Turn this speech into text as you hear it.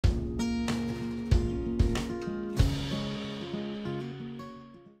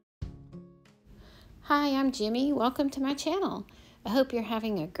Hi, I'm Jimmy. Welcome to my channel. I hope you're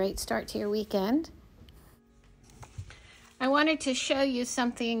having a great start to your weekend. I wanted to show you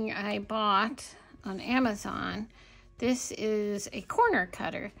something I bought on Amazon. This is a corner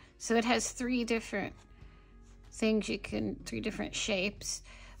cutter. So it has three different things three different shapes.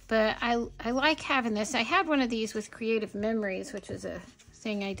 But I like having this. I had one of these with Creative Memories, which was a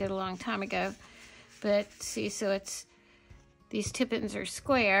thing I did a long time ago. But see, so these tip-ins are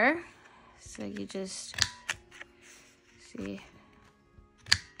square. So you just see.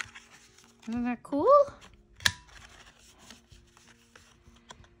 Isn't that cool?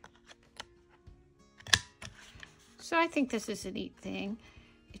 So I think this is a neat thing.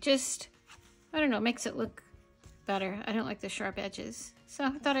 It just, I don't know, makes it look better. I don't like the sharp edges. So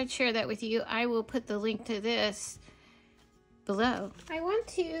I thought I'd share that with you. I will put the link to this below. I want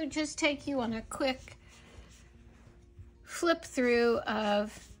to just take you on a quick flip through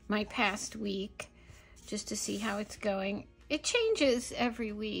of my past week just to see how it's going. It changes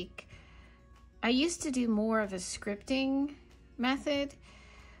every week. I used to do more of a scripting method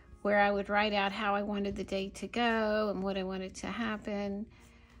where I would write out how I wanted the day to go and what I wanted to happen.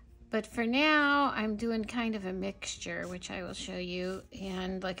 But for now, I'm doing kind of a mixture, which I will show you,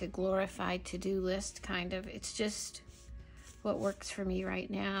 and like a glorified to-do list kind of. It's just what works for me right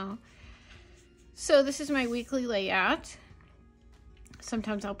now. So this is my weekly layout.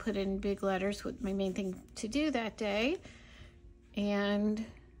 Sometimes I'll put in big letters what my main thing to do that day. And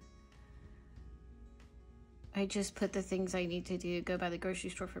I just put the things I need to do. Go by the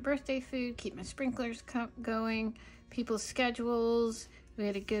grocery store for birthday food, keep my sprinklers going, people's schedules. We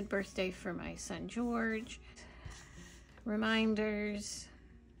had a good birthday for my son George. Reminders,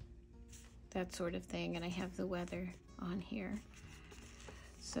 that sort of thing. And I have the weather on here.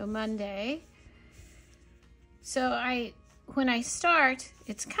 So Monday. So when I start,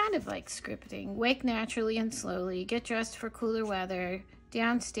 it's kind of like scripting. Wake naturally and slowly, get dressed for cooler weather,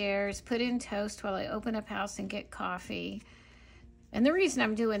 downstairs, put in toast while I open up house and get coffee. And the reason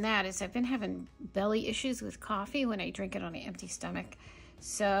I'm doing that is I've been having belly issues with coffee when I drink it on an empty stomach.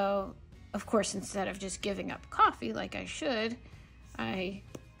 So, of course, instead of just giving up coffee like I should, I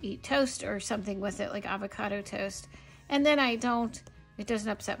eat toast or something with it, like avocado toast. And then it doesn't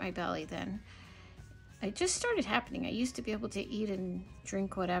upset my belly then. It just started happening. I used to be able to eat and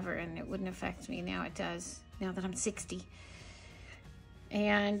drink whatever and it wouldn't affect me. Now it does, now that I'm 60.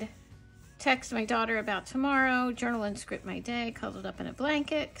 And text my daughter about tomorrow, journal and script my day, cuddled up in a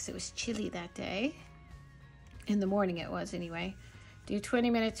blanket because it was chilly that day. In the morning it was anyway. Do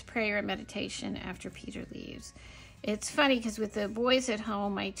 20 minutes prayer and meditation after Peter leaves. It's funny because with the boys at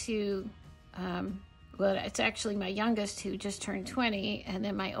home, my two, well, it's actually my youngest who just turned 20, and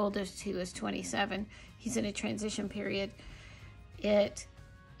then my oldest who is 27. He's in a transition period. It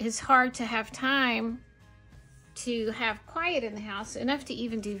is hard to have time to have quiet in the house, enough to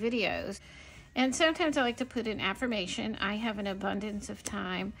even do videos. And sometimes I like to put an affirmation. I have an abundance of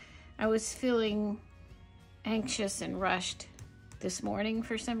time. I was feeling anxious and rushed this morning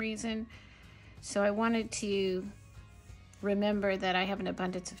for some reason. So I wanted to remember that I have an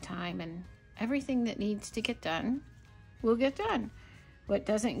abundance of time and everything that needs to get done will get done. What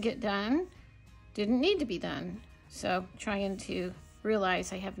doesn't get done didn't need to be done. So trying to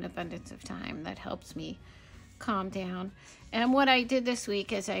realize I have an abundance of time, that helps me calm down. And what I did this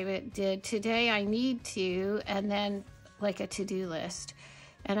week is I did today I need to, and then like a to-do list.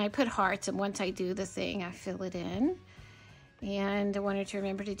 And I put hearts, and once I do the thing, I fill it in. And I wanted to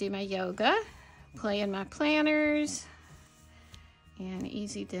remember to do my yoga, play in my planners, and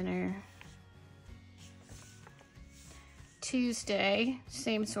easy dinner. Tuesday,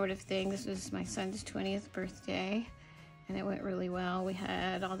 same sort of thing. This was my son's 20th birthday, and it went really well. We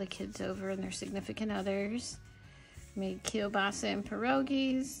had all the kids over and their significant others. Made kielbasa and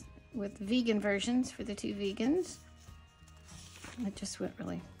pierogies with vegan versions for the two vegans. It just went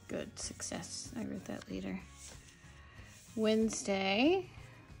really good. Success. I wrote that later. Wednesday,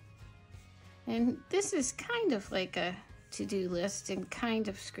 and this is kind of like a to-do list and kind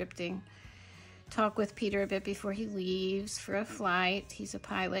of scripting. Talk with Peter a bit before he leaves for a flight. He's a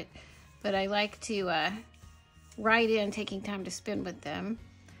pilot, but I like to write in taking time to spend with them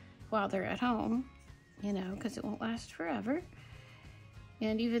while they're at home, you know, because it won't last forever.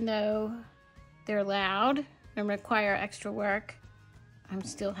 And even though they're loud and require extra work, I'm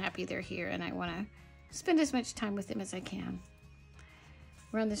still happy they're here, and I want to spend as much time with them as I can.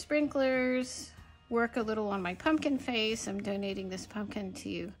 Run the sprinklers, work a little on my pumpkin face. I'm donating this pumpkin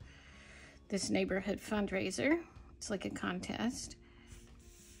to this neighborhood fundraiser. It's like a contest.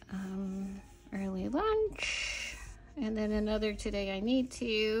 Early lunch, and then another today I need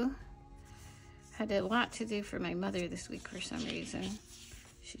to had a lot to do for my mother this week for some reason.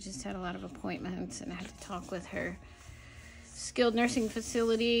 She just had a lot of appointments, and I had to talk with her skilled nursing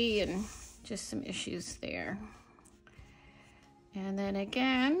facility and just some issues there. And then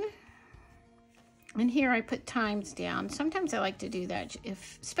again, and here I put times down. Sometimes I like to do that,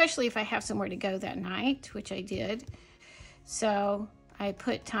 especially if I have somewhere to go that night, which I did. So I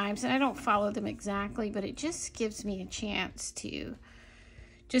put times, and I don't follow them exactly, but it just gives me a chance to,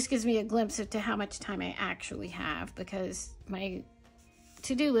 just gives me a glimpse of to how much time I actually have, because my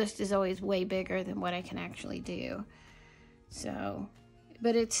to-do list is always way bigger than what I can actually do. So,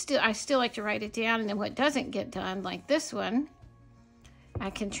 but it's still, I still like to write it down, and then what doesn't get done, like this one, I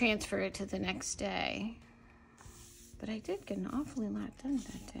can transfer it to the next day. But I did get an awfully lot done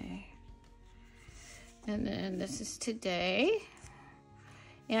that day. And then this is today.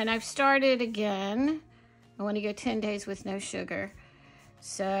 And I've started again. I want to go 10 days with no sugar.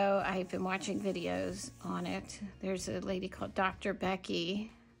 So I've been watching videos on it. There's a lady called Dr.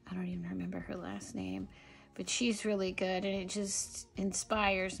 Becky. I don't even remember her last name. But she's really good, and it just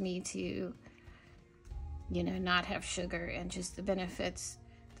inspires me to, you know, not have sugar, and just the benefits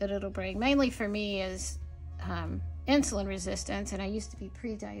that it'll bring. Mainly for me is insulin resistance, and I used to be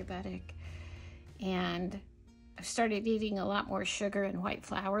pre-diabetic, and I've started eating a lot more sugar and white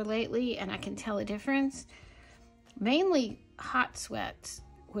flour lately, and I can tell a difference. Mainly hot sweats,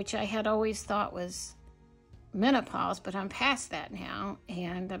 which I had always thought was menopause, but I'm past that now,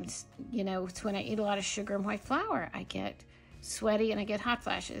 and I'm, you know, it's when I eat a lot of sugar and white flour, I get sweaty and I get hot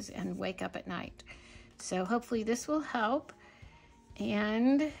flashes and wake up at night. So hopefully this will help.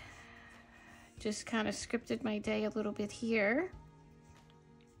 And just kind of scripted my day a little bit here.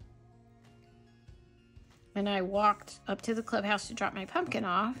 And I walked up to the clubhouse to drop my pumpkin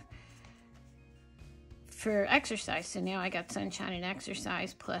off for exercise. So now I got sunshine and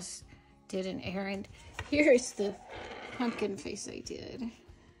exercise, plus did an errand. Here's the pumpkin face I did.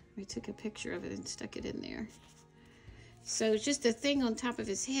 I took a picture of it and stuck it in there. So just a thing on top of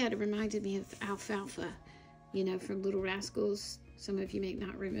his head reminded me of alfalfa, you know, from Little Rascals. Some of you may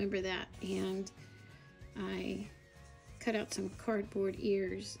not remember that. And I cut out some cardboard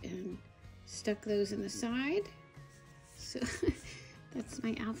ears and stuck those in the side. So that's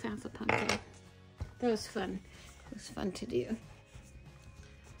my alfalfa pumpkin. That was fun. It was fun to do.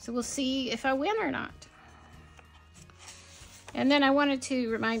 So we'll see if I win or not. And then I wanted to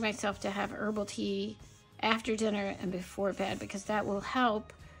remind myself to have herbal tea after dinner and before bed, because that will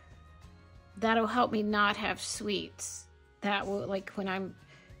help. That'll help me not have sweets. That will, like when I'm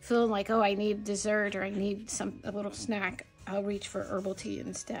feeling like, oh, I need dessert or I need a little snack, I'll reach for herbal tea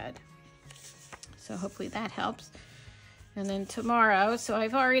instead. So hopefully that helps. And then tomorrow, so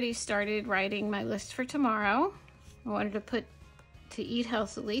I've already started writing my list for tomorrow. I wanted to put to eat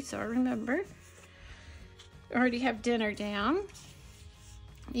healthily, so I remember. I already have dinner down.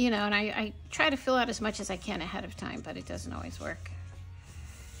 You know, and I try to fill out as much as I can ahead of time, but it doesn't always work.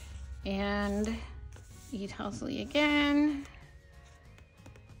 And eat healthily again.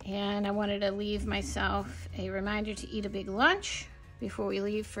 And I wanted to leave myself a reminder to eat a big lunch before we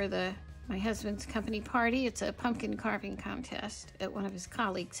leave for my husband's company party. It's a pumpkin carving contest at one of his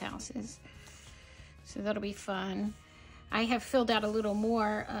colleagues' houses. So that'll be fun. I have filled out a little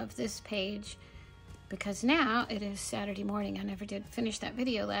more of this page because now it is Saturday morning. I never did finish that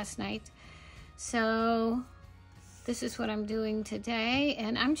video last night. So this is what I'm doing today,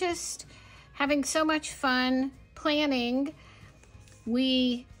 and I'm just having so much fun planning.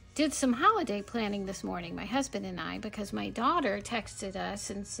 We did some holiday planning this morning, my husband and I, because my daughter texted us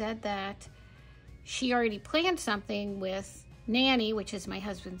and said that she already planned something with Nanny, which is my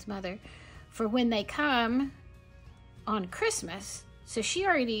husband's mother, for when they come on Christmas. So she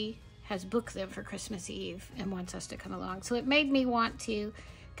already has booked them for Christmas Eve and wants us to come along. So it made me want to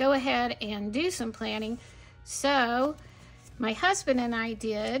go ahead and do some planning. So my husband and I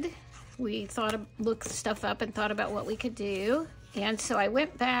we looked stuff up and thought about what we could do. And so I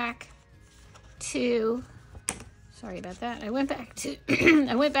went back to, sorry about that. I went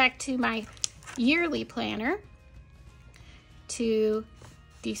back to my yearly planner to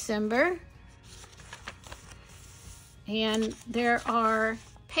December. And there are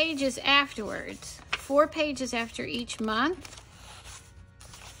pages afterwards, 4 pages after each month.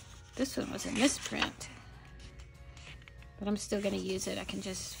 This one was a misprint, but I'm still going to use it. I can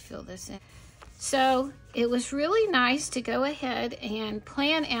just fill this in. So it was really nice to go ahead and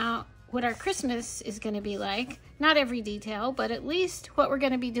plan out what our Christmas is going to be like. Not every detail, but at least what we're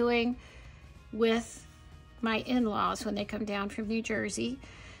going to be doing with my in-laws when they come down from New Jersey.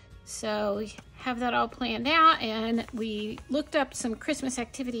 So we have that all planned out, and we looked up some Christmas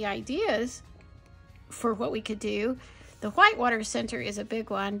activity ideas for what we could do. The Whitewater Center is a big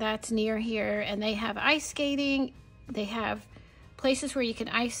one. That's near here, and they have ice skating. They have places where you can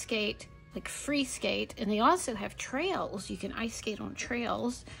ice skate, like free skate, and they also have trails. You can ice skate on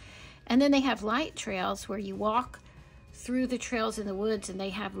trails. And then they have light trails where you walk through the trails in the woods, and they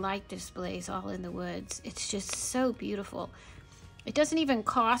have light displays all in the woods. It's just so beautiful. It doesn't even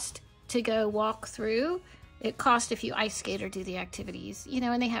cost to go walk through. It costs if you ice skate or do the activities, you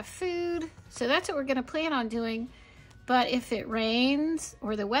know, and they have food. So that's what we're going to plan on doing. But if it rains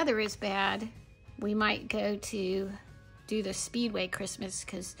or the weather is bad, we might go to do the Speedway Christmas,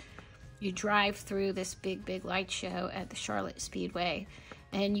 because you drive through this big light show at the Charlotte Speedway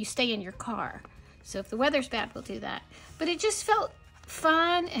and you stay in your car. So if the weather's bad, we'll do that. But it just felt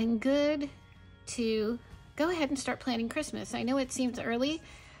fun and good to go ahead and start planning Christmas. I know it seems early,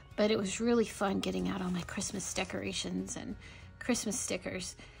 but it was really fun getting out all my Christmas decorations and Christmas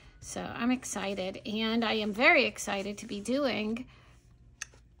stickers. So I'm excited, and I am very excited to be doing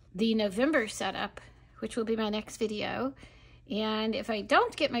the November setup, which will be my next video. And if I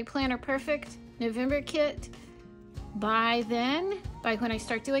don't get my Planner Perfect November kit by then, by when I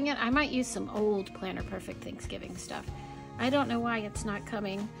start doing it, I might use some old Planner Perfect Thanksgiving stuff. I don't know why it's not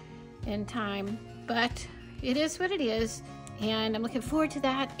coming in time, but it is what it is, and I'm looking forward to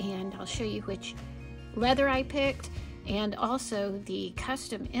that, and I'll show you which leather I picked, and also the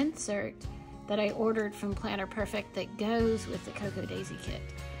custom insert that I ordered from Planner Perfect that goes with the Cocoa Daisy kit.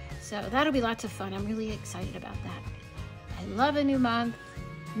 So that'll be lots of fun. I'm really excited about that. I love a new month,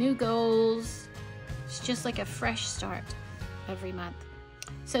 new goals. It's just like a fresh start every month.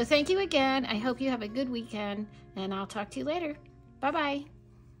 So thank you again. I hope you have a good weekend, and I'll talk to you later. Bye-bye.